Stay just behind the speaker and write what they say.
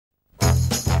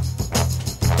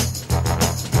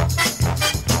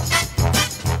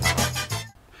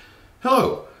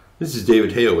This is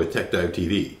David Hale with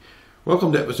TechDiveTV.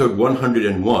 Welcome to episode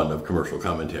 101 of Commercial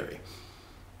Commentary.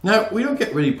 Now, we don't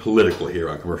get really political here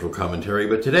on Commercial Commentary,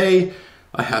 but today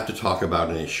I have to talk about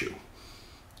an issue.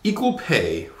 Equal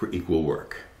pay for equal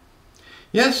work.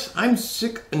 Yes, I'm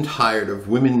sick and tired of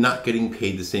women not getting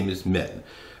paid the same as men.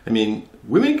 I mean,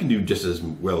 women can do just as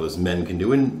well as men can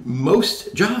do in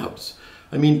most jobs.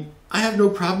 I mean, I have no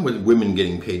problem with women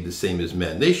getting paid the same as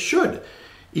men. They should.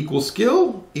 Equal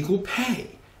skill, equal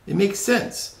pay. It makes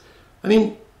sense. I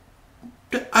mean,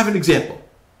 I have an example.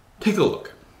 Take a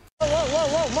look.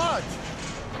 Whoa, Marge!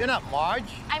 You're not Marge.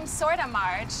 I'm sorta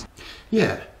Marge.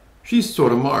 Yeah, she's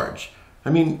sort of Marge. I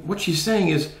mean, what she's saying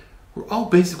is we're all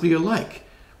basically alike.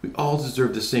 We all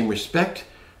deserve the same respect,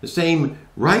 the same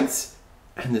rights,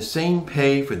 and the same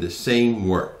pay for the same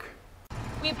work.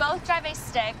 We both drive a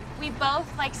stick, we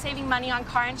both like saving money on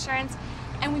car insurance,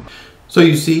 and we... So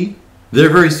you see, they're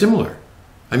very similar.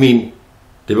 I mean,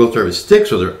 they both drive a stick,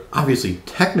 so they're obviously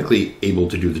technically able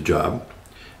to do the job.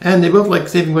 And they both like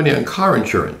saving money on car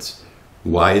insurance.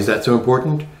 Why is that so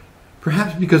important?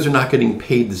 Perhaps because they're not getting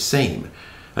paid the same.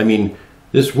 I mean,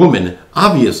 this woman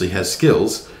obviously has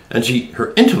skills, and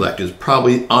her intellect is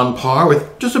probably on par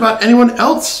with just about anyone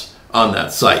else on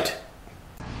that site.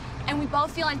 And we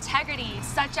both feel integrity,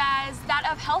 such as that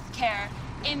of healthcare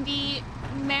in the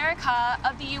America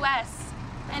of the US.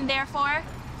 And therefore,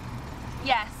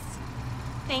 yes,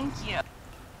 thank you.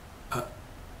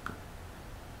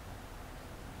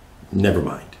 Never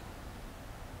mind.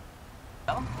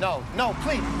 No,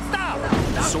 please, stop!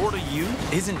 Sorta you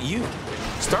isn't you.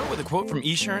 Start with a quote from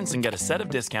Esurance and get a set of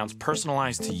discounts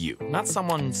personalized to you, not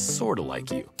someone sorta like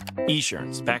you.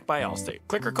 Esurance, backed by Allstate.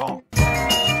 Click or call.